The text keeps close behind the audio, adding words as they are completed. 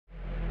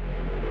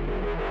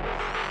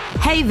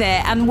Hey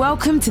there, and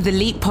welcome to the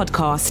LEAP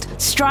podcast.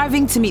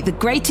 Striving to meet the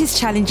greatest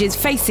challenges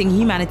facing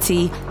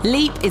humanity,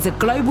 LEAP is a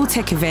global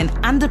tech event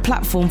and a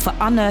platform for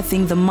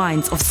unearthing the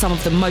minds of some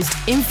of the most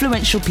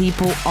influential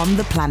people on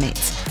the planet.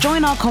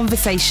 Join our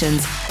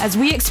conversations as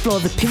we explore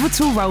the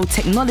pivotal role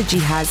technology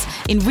has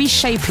in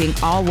reshaping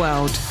our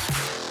world.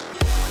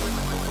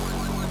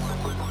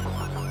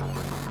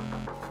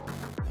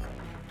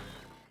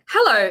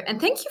 Hello, and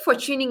thank you for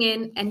tuning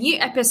in a new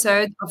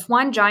episode of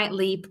One Giant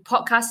Leap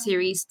podcast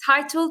series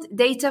titled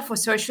Data for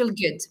Social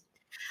Good.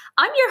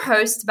 I'm your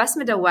host,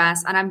 Basma Dawas,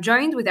 and I'm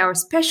joined with our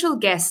special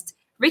guest,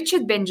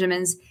 Richard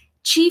Benjamins,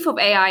 Chief of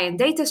AI and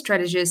Data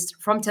Strategist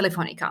from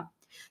Telefonica,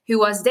 who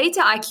was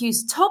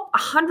DataIQ's top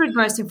 100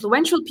 most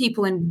influential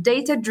people in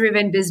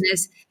data-driven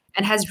business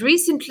and has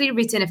recently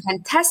written a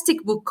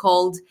fantastic book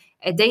called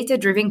A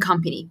Data-Driven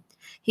Company.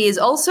 He is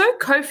also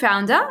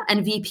co-founder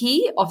and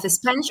VP of the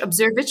Spanish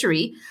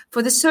Observatory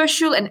for the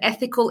Social and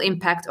Ethical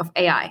Impact of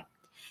AI.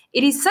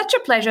 It is such a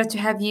pleasure to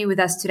have you with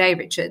us today,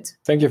 Richard.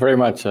 Thank you very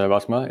much,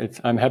 Basma.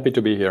 I'm happy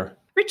to be here.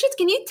 Richard,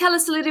 can you tell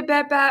us a little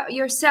bit about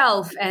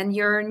yourself and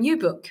your new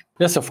book?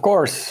 Yes, of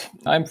course.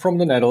 I'm from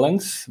the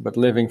Netherlands, but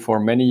living for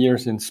many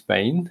years in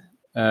Spain.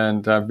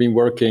 And I've been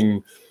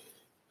working,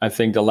 I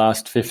think, the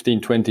last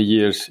 15, 20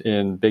 years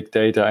in big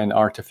data and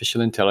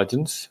artificial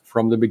intelligence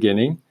from the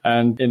beginning.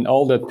 And in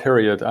all that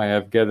period, I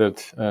have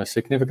gathered a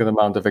significant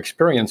amount of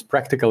experience,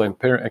 practical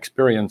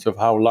experience of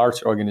how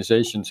large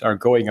organizations are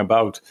going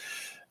about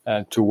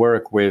to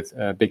work with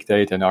big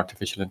data and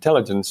artificial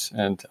intelligence.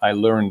 And I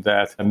learned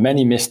that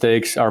many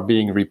mistakes are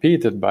being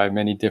repeated by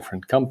many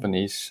different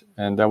companies.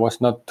 And there was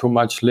not too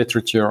much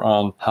literature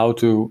on how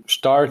to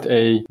start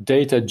a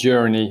data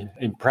journey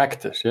in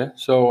practice. Yeah?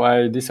 So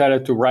I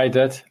decided to write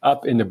that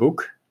up in the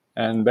book.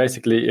 And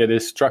basically it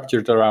is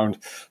structured around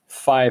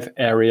 5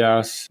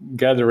 areas,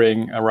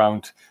 gathering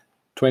around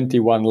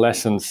 21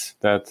 lessons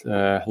that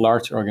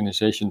large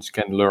organizations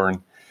can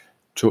learn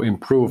to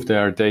improve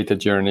their data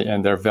journey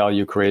and their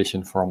value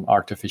creation from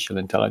artificial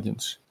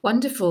intelligence.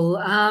 Wonderful.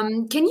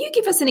 Can you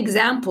give us an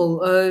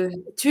example of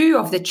 2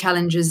 of the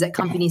challenges that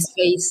companies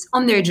face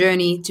on their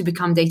journey to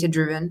become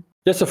data-driven?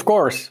 Yes, of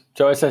course.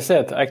 So as I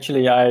said,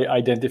 actually, I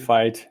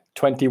identified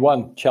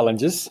 21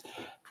 challenges.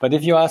 But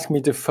if you ask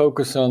me to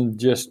focus on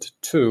just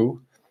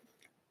 2,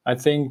 I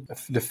think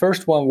the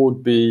first one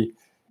would be,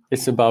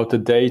 it's about the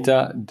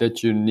data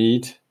that you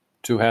need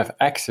to have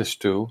access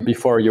to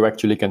before you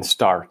actually can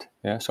start.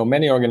 Yeah? So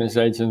many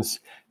organizations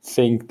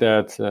think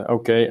that,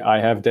 I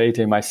have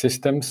data in my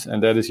systems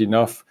and that is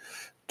enough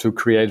to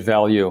create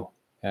value.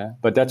 Yeah?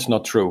 But that's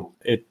not true.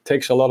 It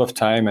takes a lot of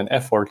time and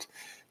effort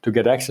to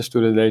get access to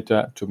the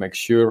data, to make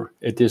sure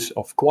it is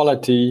of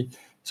quality.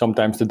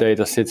 Sometimes the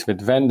data sits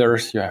with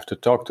vendors. You have to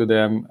talk to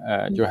them.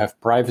 You have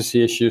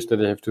privacy issues that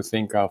you have to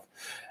think of.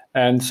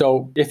 And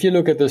so if you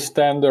look at the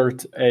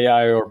standard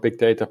AI or big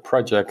data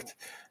project,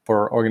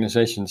 for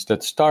organizations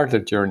that start their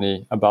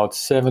journey, about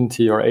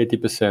 70 or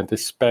 80%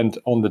 is spent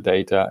on the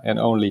data and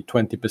only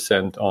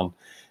 20% on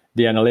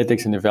the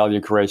analytics and the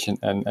value creation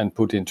and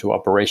put into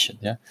operation.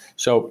 Yeah.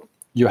 So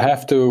you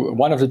have to,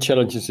 one of the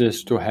challenges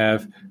is to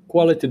have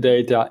quality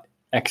data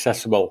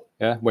accessible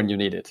when you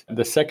need it.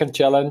 The second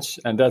challenge,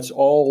 and that's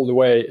all the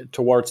way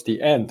towards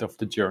the end of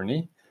the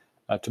journey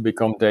to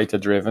become data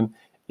driven,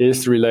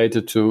 is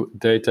related to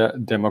data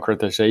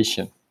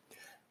democratization.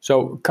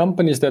 So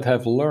companies that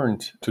have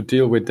learned to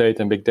deal with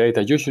data and big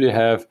data usually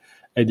have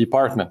a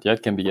department. Yeah,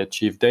 it can be a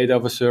chief data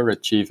officer, a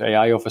chief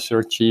AI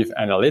officer, chief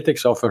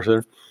analytics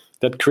officer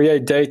that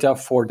create data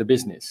for the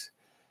business.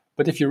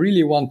 But if you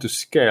really want to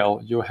scale,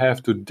 you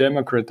have to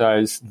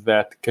democratize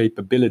that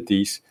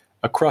capabilities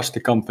across the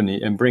company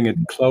and bring it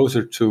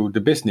closer to the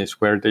business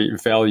where the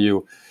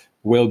value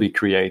will be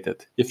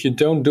created. If you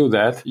don't do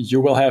that, you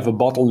will have a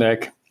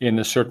bottleneck in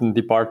a certain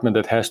department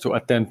that has to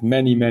attend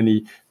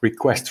many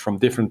requests from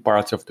different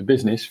parts of the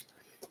business,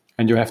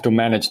 and you have to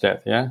manage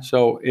that. Yeah.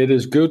 So it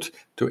is good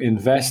to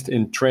invest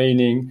in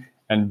training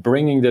and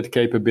bringing that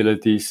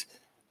capabilities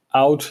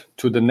out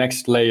to the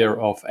next layer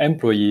of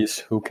employees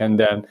who can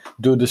then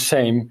do the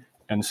same,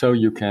 and so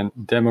you can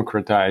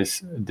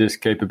democratize this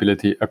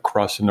capability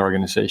across an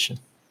organization.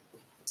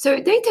 So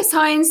data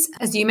science,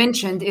 as you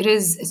mentioned,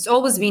 it's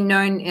always been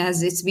known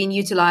as it's been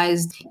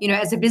utilized,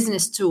 as a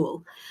business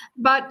tool,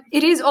 but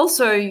it is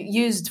also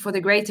used for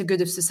the greater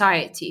good of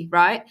society,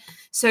 right?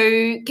 So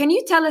can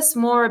you tell us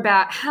more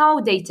about how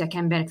data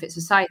can benefit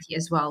society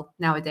as well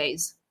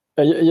nowadays?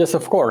 Yes,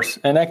 of course.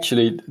 And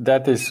actually,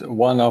 that is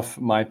one of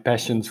my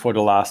passions for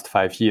the last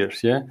 5 years.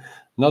 Yeah,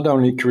 not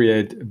only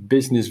create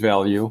business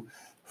value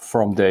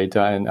from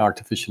data and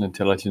artificial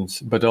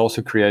intelligence, but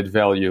also create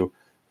value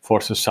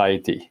for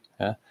society.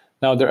 Yeah?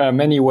 Now, there are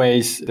many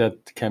ways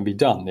that can be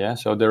done. Yeah,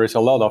 so there is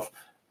a lot of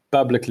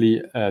publicly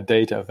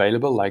data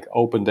available, like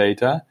open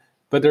data,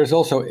 but there's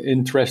also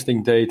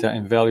interesting data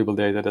and valuable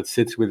data that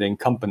sits within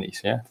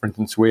companies. Yeah, for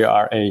instance, we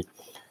are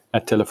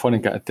at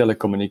Telefonica, a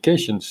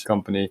telecommunications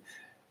company,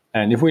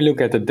 and if we look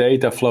at the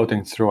data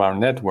floating through our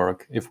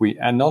network, if we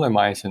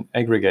anonymize and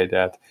aggregate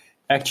that,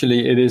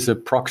 actually it is a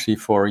proxy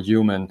for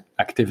human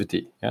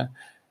activity. Yeah.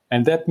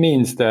 And that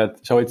means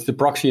that, so it's the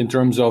proxy in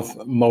terms of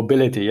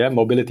mobility,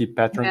 mobility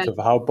patterns of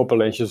how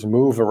populations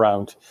move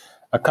around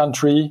a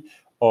country,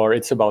 or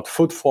it's about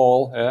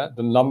footfall,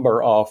 the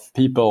number of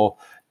people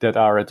that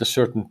are at a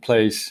certain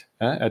place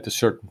at a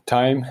certain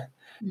time.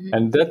 Mm-hmm.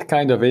 And that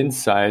kind of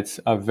insights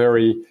are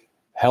very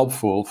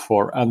helpful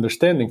for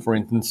understanding, for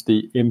instance,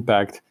 the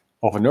impact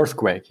of an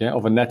earthquake,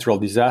 of a natural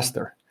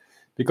disaster.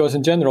 Because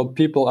in general,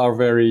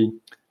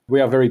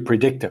 we are very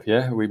predictive,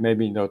 we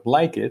maybe don't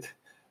like it,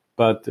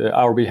 but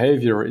our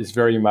behavior is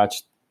very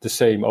much the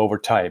same over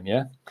time,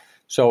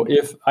 So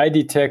if I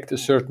detect a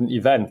certain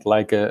event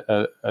like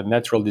a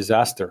natural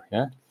disaster,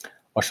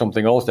 or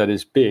something else that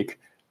is big,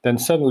 then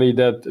suddenly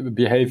that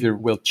behavior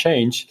will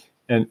change,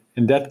 and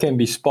that can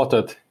be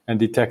spotted and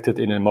detected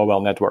in a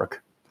mobile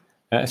network.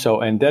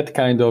 And that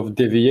kind of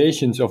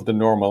deviations of the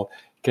normal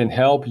can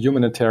help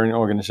humanitarian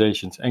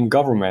organizations and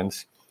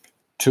governments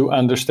to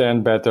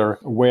understand better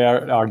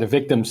where are the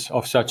victims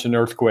of such an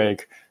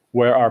earthquake,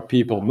 where are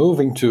people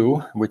moving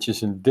to, which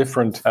is a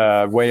different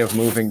way of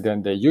moving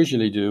than they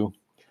usually do.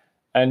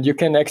 And you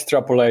can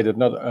extrapolate it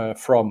not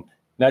from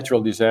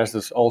natural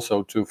disasters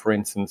also to, for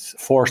instance,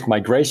 forced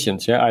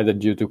migrations, either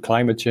due to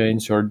climate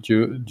change or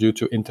due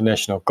to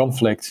international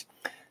conflicts,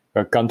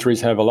 where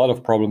countries have a lot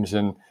of problems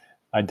in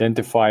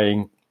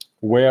identifying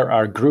where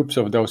are groups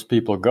of those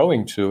people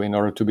going to in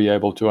order to be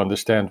able to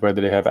understand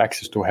whether they have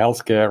access to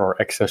healthcare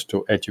or access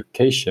to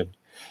education.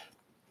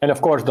 And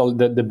of course,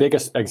 the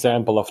biggest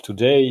example of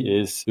today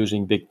is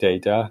using big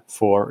data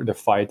for the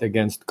fight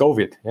against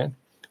COVID.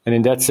 And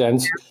in that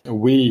sense,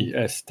 we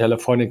as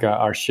Telefonica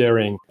are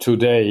sharing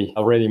today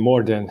already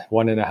more than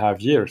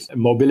 1.5 years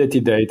mobility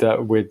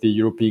data with the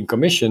European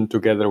Commission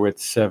together with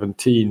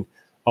 17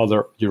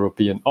 other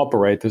European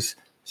operators,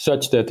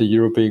 such that the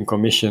European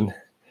Commission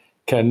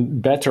can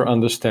better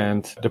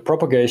understand the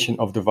propagation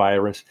of the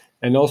virus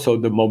and also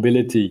the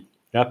mobility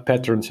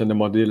patterns and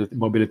the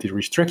mobility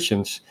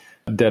restrictions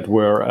that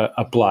were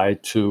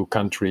applied to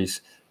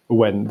countries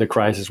when the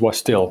crisis was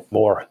still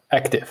more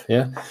active.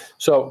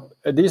 So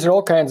these are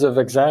all kinds of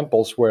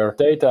examples where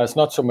data is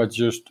not so much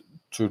used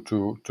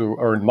to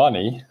earn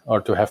money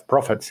or to have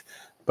profits,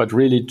 but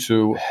really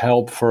to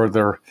help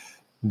further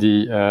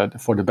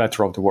for the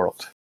better of the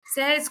world.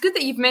 So it's good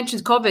that you've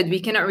mentioned COVID. We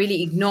cannot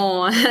really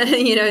ignore,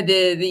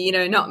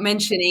 not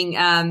mentioning,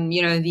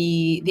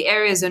 the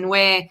areas and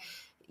where,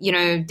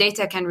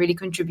 data can really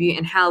contribute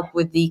and help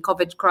with the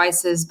COVID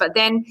crisis. But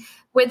then,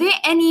 were there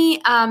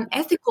any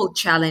ethical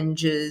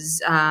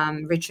challenges,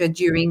 Richard,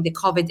 during the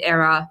COVID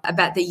era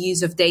about the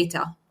use of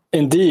data?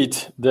 Indeed,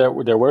 there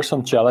were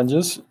some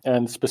challenges,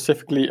 and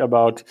specifically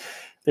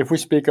if we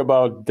speak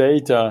about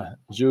data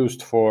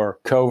used for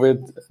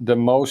COVID, the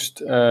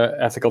most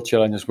ethical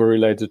challenges were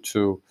related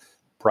to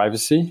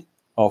privacy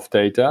of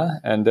data.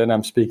 And then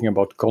I'm speaking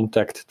about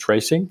contact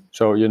tracing.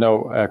 So,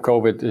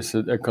 COVID is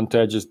a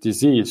contagious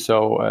disease.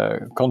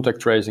 So contact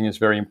tracing is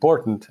very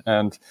important.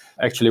 And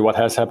actually what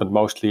has happened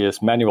mostly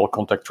is manual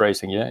contact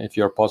tracing. If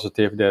you're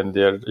positive, then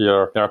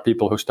there are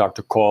people who start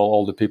to call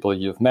all the people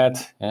you've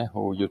met,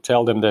 who you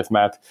tell them they've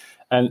met.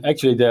 And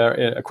actually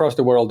across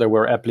the world, there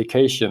were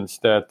applications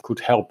that could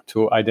help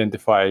to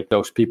identify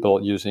those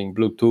people using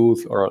Bluetooth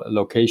or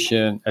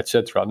location,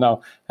 etc.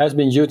 Now, has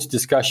been huge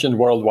discussion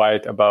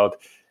worldwide about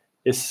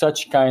is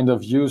such kind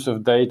of use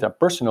of data,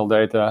 personal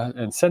data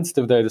and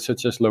sensitive data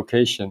such as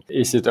location,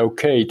 is it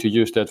okay to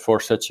use that for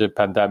such a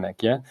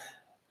pandemic?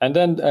 And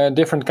then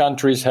different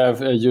countries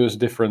have used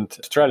different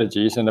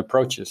strategies and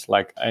approaches.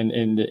 Like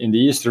in the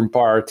eastern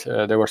part,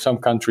 there were some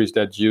countries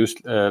that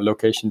used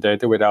location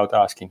data without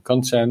asking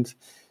consent.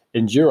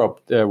 In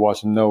Europe, there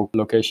was no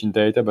location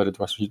data, but it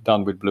was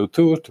done with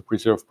Bluetooth to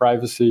preserve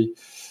privacy.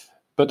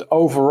 But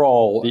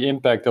overall, the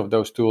impact of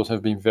those tools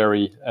have been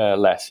very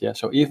less.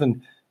 So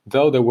even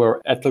though there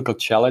were ethical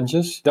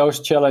challenges, those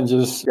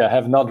challenges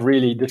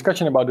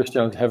discussion about those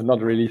challenges have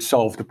not really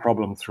solved the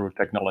problem through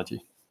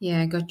technology.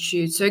 Yeah, got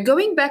you. So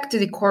going back to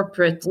the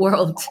corporate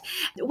world,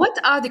 what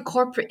are the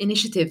corporate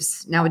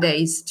initiatives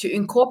nowadays to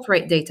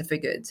incorporate data for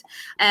good?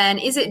 And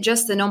is it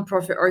just the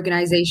nonprofit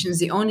organizations,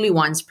 the only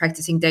ones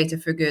practicing data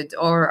for good,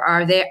 or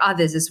are there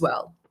others as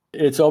well?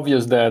 It's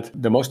obvious that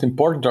the most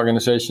important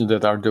organizations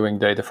that are doing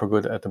data for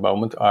good at the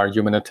moment are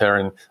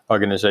humanitarian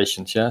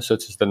organizations,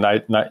 such as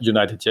the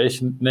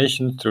United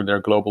Nations through their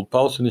Global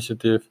Pulse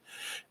initiative.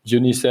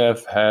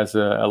 UNICEF has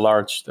a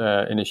large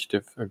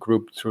initiative, a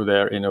group through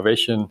their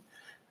innovation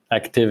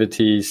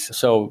activities.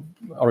 So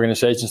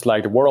organizations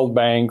like the World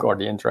Bank or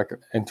the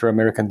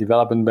Inter-American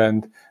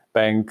Development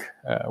Bank,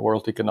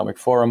 World Economic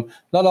Forum,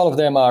 not all of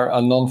them are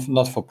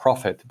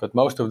not-for-profit, but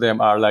most of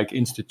them are like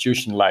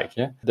institution-like,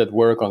 that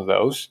work on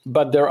those.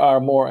 But there are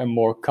more and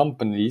more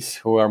companies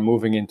who are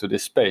moving into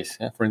this space.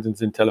 For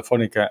instance, in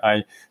Telefonica,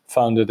 I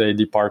founded a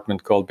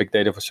department called Big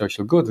Data for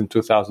Social Good in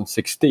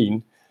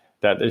 2016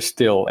 that is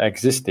still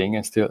existing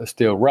and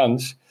still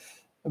runs.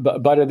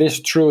 But it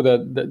is true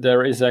that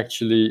there is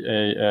actually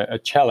a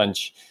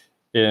challenge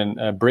in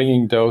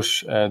bringing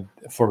those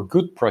for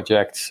good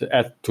projects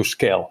to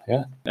scale.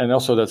 Yeah, and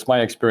also that's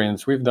my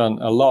experience. We've done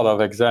a lot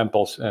of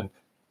examples and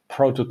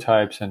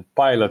prototypes and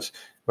pilots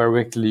where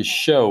we actually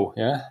show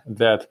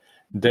that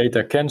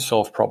data can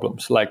solve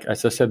problems. Like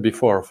as I said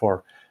before,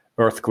 for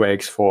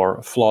earthquakes,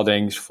 for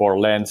floodings, for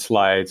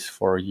landslides,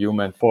 for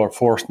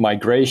forced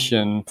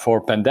migration,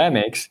 for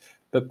pandemics.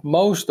 But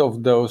most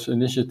of those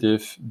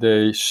initiatives,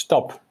 they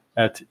stop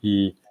at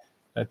the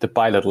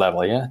pilot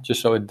level,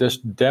 just so it does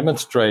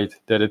demonstrate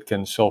that it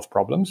can solve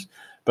problems.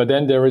 But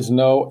then there is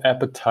no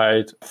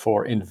appetite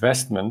for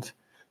investment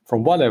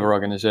from whatever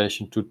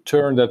organization to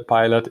turn that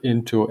pilot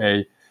into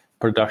a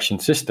production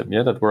system,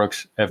 that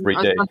works every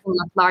day. Something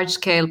like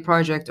large-scale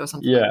project or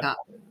something like that.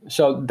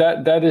 So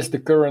that is the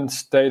current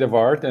state of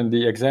art. And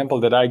the example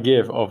that I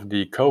give of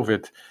the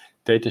COVID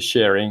data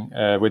sharing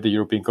with the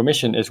European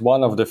Commission is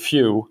one of the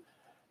few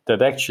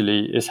that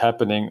actually is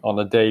happening on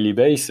a daily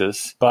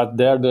basis. But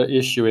there the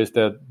issue is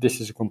that this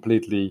is a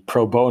completely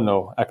pro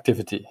bono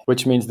activity,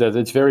 which means that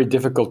it's very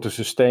difficult to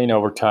sustain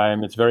over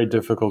time. It's very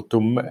difficult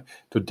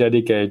to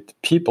dedicate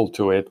people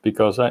to it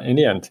because in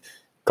the end,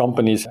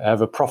 companies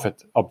have a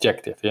profit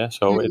objective.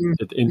 So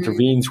it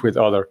intervenes with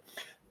other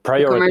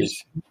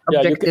priorities.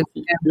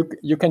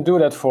 You can do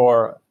that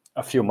for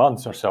a few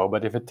months or so,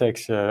 but if it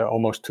takes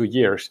almost 2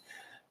 years,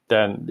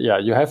 then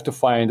you have to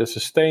find a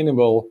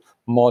sustainable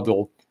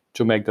model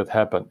to make that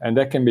happen. And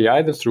that can be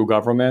either through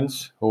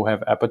governments who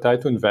have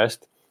appetite to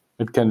invest.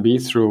 It can be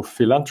through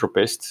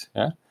philanthropists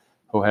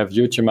who have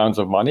huge amounts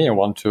of money and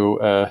want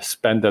to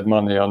spend that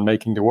money on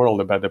making the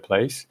world a better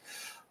place.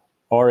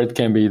 Or it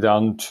can be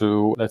done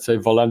to, let's say,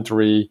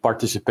 voluntary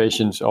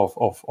participations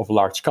of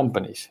large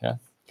companies.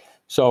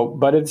 So,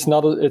 but it's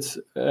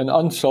an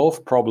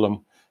unsolved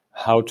problem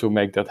how to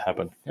make that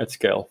happen at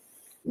scale.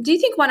 Do you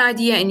think one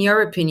idea, in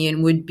your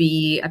opinion, would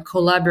be a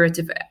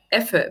collaborative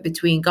effort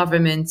between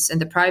governments and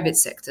the private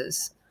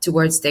sectors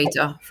towards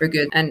data for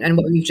good and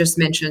what we've just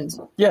mentioned?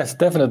 Yes,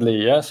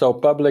 definitely. So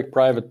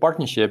public-private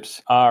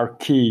partnerships are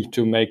key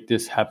to make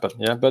this happen.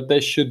 But they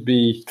should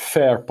be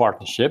fair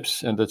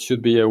partnerships, and that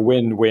should be a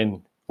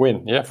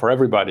win-win-win. For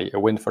everybody, a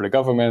win for the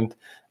government,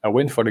 a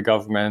win for the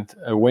government,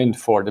 a win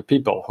for the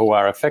people who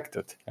are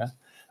affected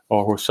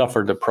or who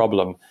suffer the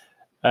problem.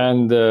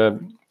 And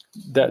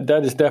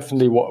that is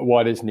definitely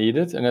what is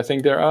needed. And I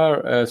think there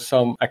are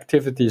some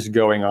activities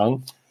going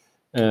on,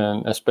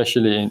 and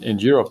especially in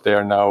Europe, they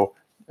are now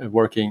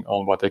working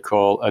on what they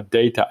call a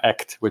Data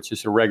Act, which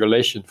is a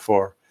regulation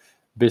for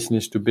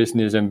business to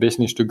business and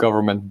business to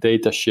government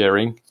data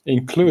sharing,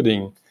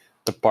 including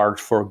the part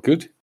for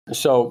good.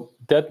 So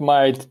that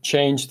might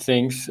change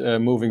things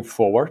moving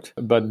forward.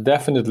 But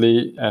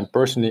definitely, and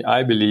personally,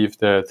 I believe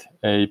that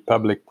a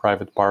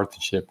public-private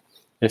partnership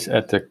is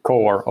at the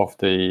core of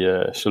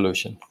the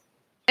solution.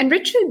 And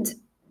Richard,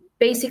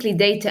 basically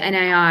data and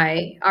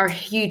AI are a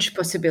huge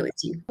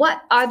possibility.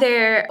 What are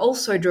there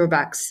also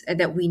drawbacks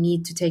that we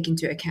need to take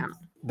into account?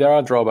 There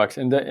are drawbacks,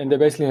 and they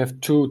basically have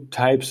two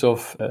types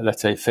of,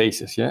 let's say,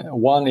 phases.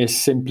 One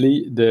is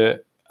simply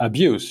the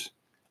abuse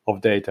of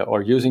data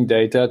or using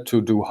data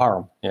to do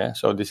harm.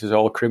 So this is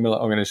all criminal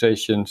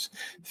organizations,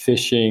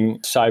 phishing,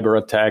 cyber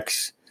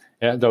attacks.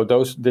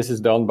 This is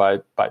done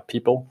by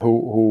people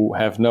who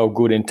have no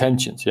good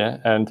intentions.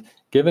 And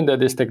given that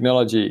this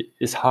technology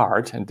is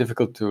hard and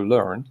difficult to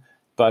learn,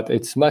 but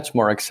it's much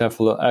more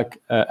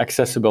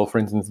accessible, for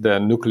instance,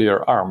 than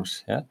nuclear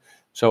arms.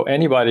 So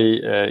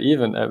anybody,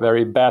 even a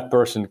very bad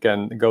person,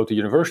 can go to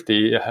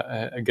university,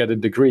 get a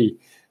degree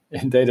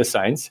in data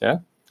science,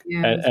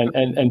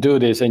 and do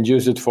this and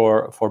use it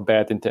for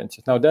bad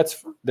intentions. Now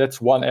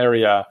that's one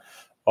area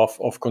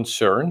of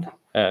concern,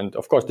 and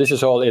of course this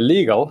is all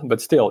illegal,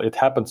 but still it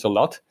happens a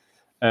lot.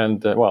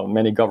 And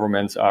many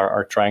governments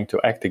are trying to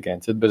act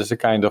against it, but it's a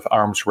kind of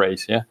arms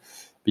race,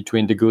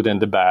 between the good and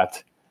the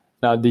bad.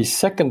 Now, the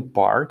second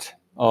part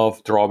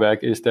of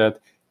drawback is that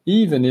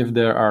even if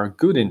there are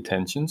good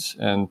intentions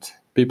and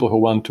people who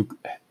want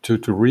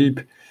to reap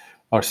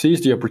or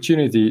seize the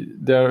opportunity,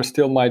 there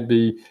still might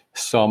be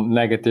some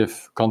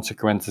negative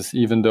consequences,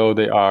 even though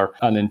they are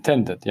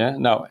unintended.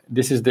 Now,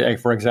 this is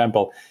for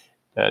example,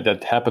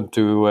 that happened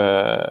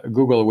to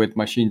Google with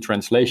machine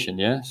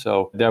translation.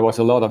 So there was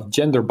a lot of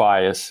gender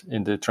bias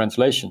in the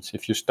translations.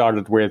 If you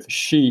started with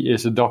she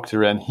is a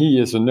doctor and he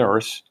is a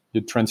nurse,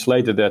 you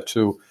translated that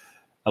to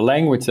a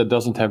language that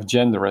doesn't have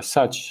gender as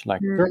such,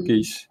 like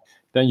Turkish,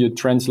 then you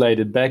translate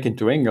it back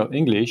into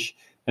English,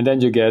 and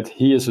then you get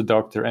he is a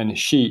doctor and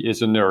she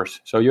is a nurse.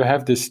 So you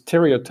have this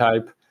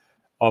stereotype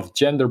of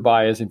gender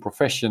bias in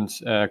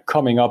professions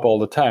coming up all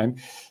the time,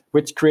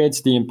 which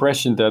creates the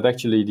impression that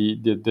actually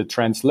the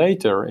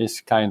translator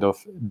is kind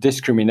of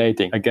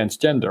discriminating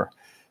against gender,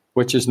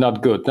 which is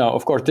not good. Now,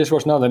 of course, this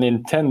was not an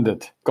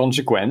intended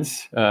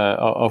consequence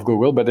of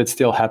Google, but it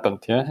still happened,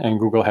 and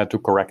Google had to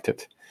correct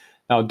it.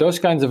 Now, those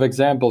kinds of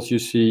examples you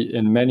see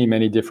in many,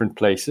 many different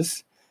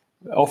places,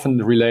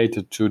 often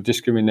related to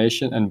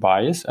discrimination and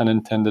bias,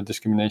 unintended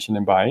discrimination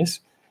and bias.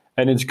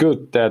 And it's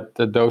good that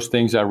those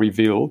things are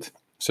revealed,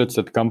 such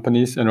that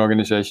companies and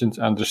organizations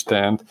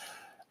understand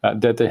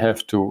that they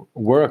have to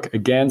work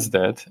against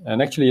that.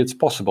 And actually, it's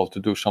possible to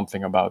do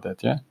something about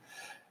that. Yeah.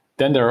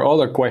 Then there are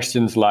other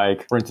questions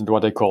like, for instance,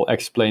 what they call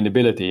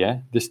explainability. Yeah?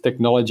 This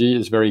technology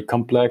is very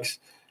complex,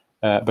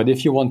 but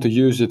if you want to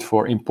use it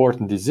for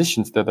important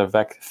decisions that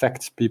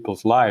affect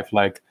people's life,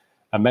 like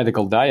a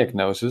medical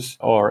diagnosis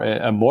or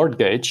a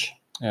mortgage,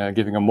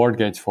 giving a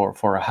mortgage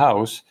for a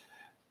house,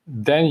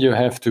 then you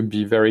have to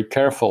be very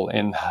careful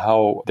in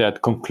how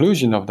that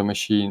conclusion of the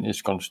machine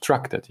is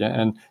constructed. Yeah?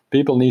 And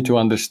people need to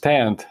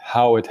understand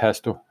how it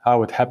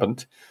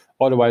happened.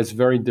 Otherwise, it's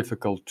very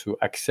difficult to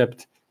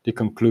accept the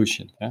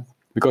conclusion. Yeah?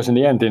 Because in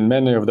the end, in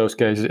many of those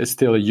cases, it's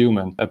still a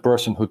human, a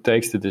person who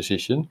takes the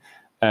decision.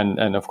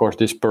 And of course,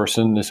 this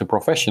person is a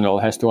professional,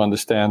 has to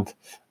understand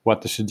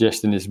what the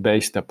suggestion is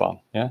based upon.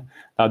 Yeah.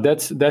 Now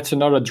that's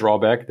another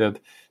drawback, that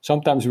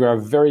sometimes we are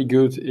very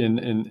good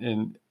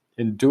in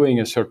doing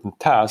a certain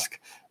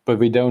task, but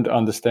we don't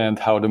understand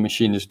how the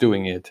machine is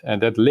doing it.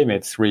 And that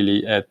limits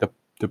really at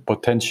the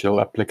potential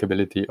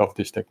applicability of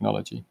this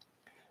technology.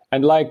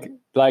 And like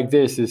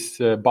this is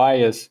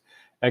bias,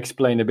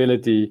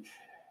 explainability,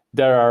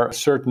 there are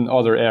certain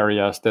other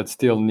areas that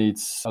still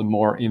needs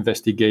more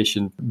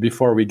investigation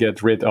before we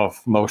get rid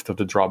of most of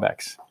the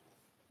drawbacks.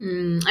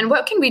 And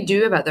what can we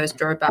do about those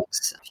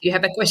drawbacks? If you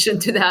have a question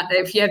to that,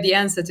 if you have the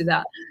answer to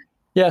that.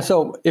 Yeah,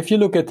 so if you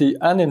look at the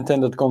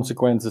unintended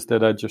consequences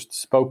that I just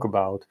spoke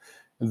about,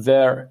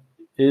 there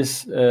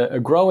is a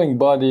growing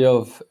body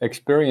of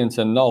experience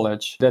and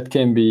knowledge that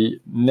can be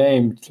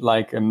named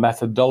like a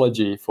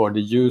methodology for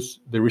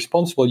the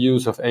responsible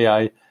use of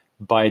AI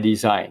by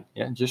design.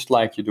 Yeah? Just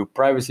like you do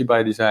privacy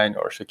by design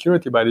or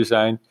security by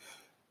design.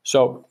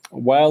 So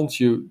once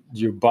you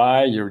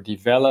buy, you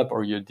develop,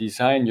 or you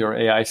design your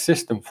AI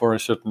system for a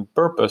certain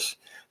purpose,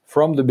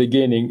 from the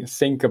beginning,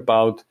 think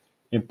about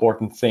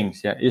important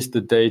things. Yeah, is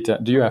the data,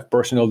 do you have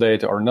personal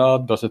data or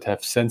not? Does it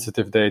have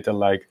sensitive data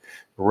like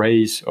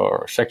race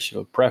or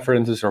sexual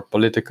preferences or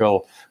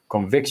political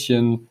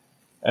conviction?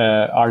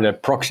 Are there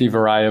proxy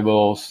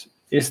variables?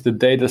 Is the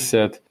data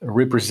set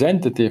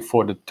representative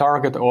for the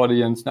target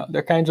audience? Now,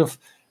 there are kinds of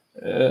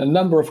a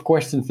number of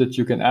questions that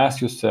you can ask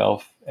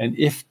yourself. And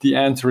if the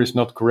answer is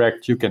not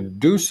correct, you can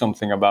do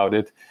something about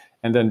it.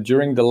 And then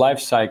during the life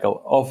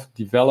cycle of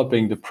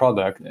developing the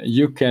product,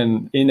 you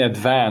can, in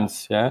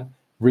advance,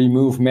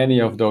 remove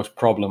many of those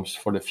problems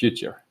for the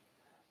future.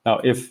 Now,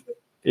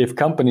 if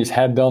companies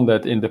had done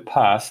that in the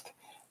past,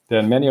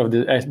 then many of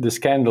the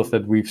scandals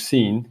that we've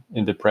seen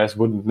in the press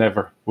would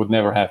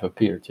never have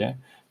appeared. Yeah,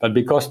 but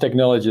because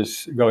technology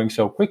is going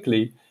so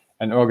quickly,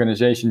 and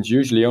organizations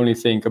usually only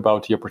think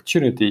about the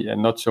opportunity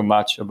and not so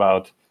much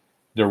about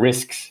the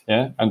risks.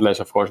 Yeah, unless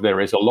of course there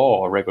is a law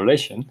or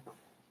regulation,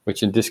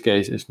 which in this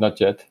case is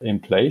not yet in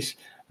place,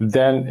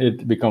 then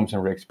it becomes a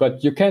risk.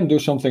 But you can do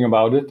something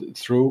about it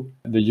through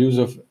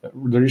the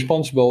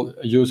responsible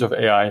use of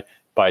AI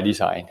by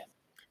design.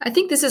 I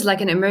think this is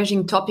like an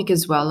emerging topic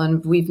as well.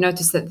 And we've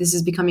noticed that this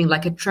is becoming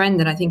like a trend.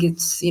 And I think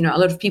it's, a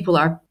lot of people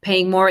are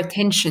paying more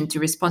attention to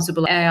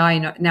responsible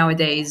AI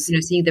nowadays,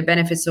 seeing the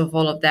benefits of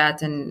all of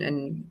that.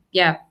 And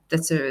yeah,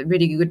 that's a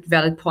really good,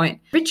 valid point.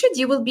 Richard,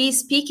 you will be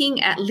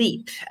speaking at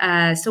LEAP.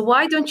 So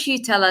why don't you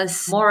tell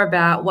us more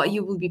about what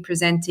you will be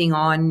presenting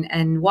on,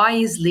 and why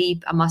is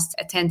LEAP a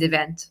must-attend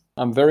event?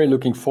 I'm very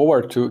looking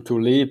forward to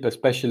LEAP,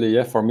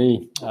 especially for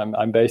me.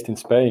 I'm based in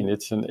Spain.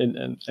 It's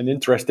an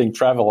interesting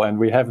travel, and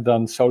we have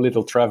done so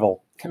little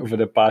travel over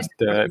the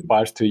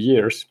past 2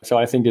 years. So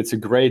I think it's a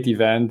great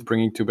event,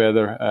 bringing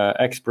together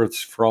experts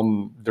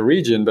from the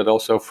region, but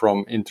also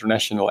from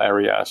international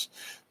areas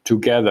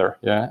together,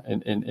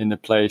 in a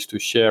place to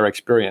share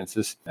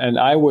experiences. And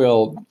I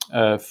will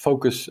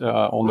focus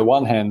on the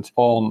one hand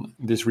on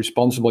this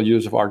responsible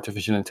use of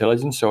artificial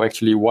intelligence. So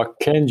actually, what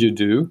can you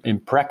do in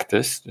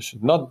practice? This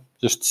is not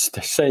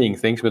just saying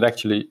things, but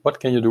actually, what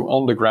can you do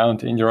on the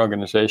ground in your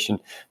organization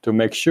to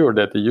make sure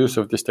that the use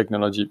of this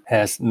technology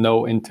has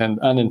no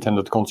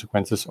unintended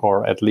consequences,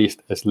 or at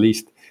least as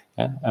least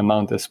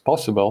amount as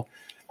possible.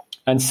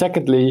 And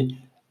secondly,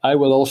 I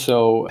will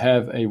also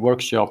have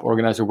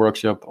organize a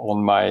workshop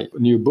on my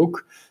new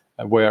book,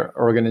 where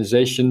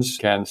organizations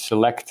can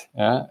select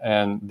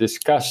and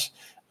discuss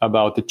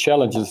about the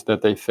challenges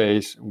that they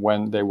face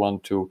when they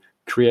want to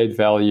create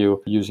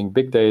value using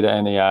big data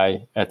and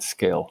AI at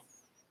scale.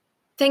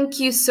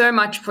 Thank you so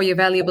much for your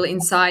valuable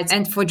insights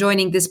and for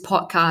joining this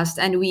podcast.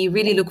 And we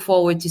really look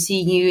forward to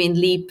seeing you in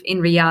LEAP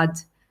in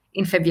Riyadh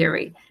in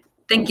February.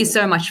 Thank you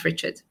so much,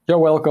 Richard. You're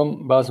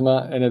welcome,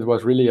 Basma, and it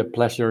was really a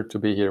pleasure to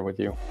be here with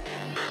you.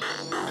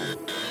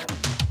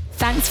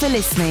 Thanks for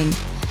listening.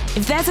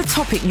 If there's a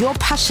topic you're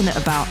passionate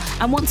about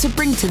and want to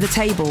bring to the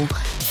table,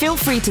 feel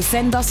free to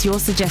send us your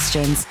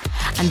suggestions.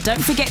 And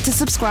don't forget to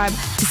subscribe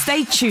to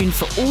stay tuned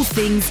for all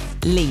things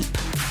LEAP.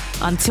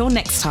 Until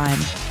next time.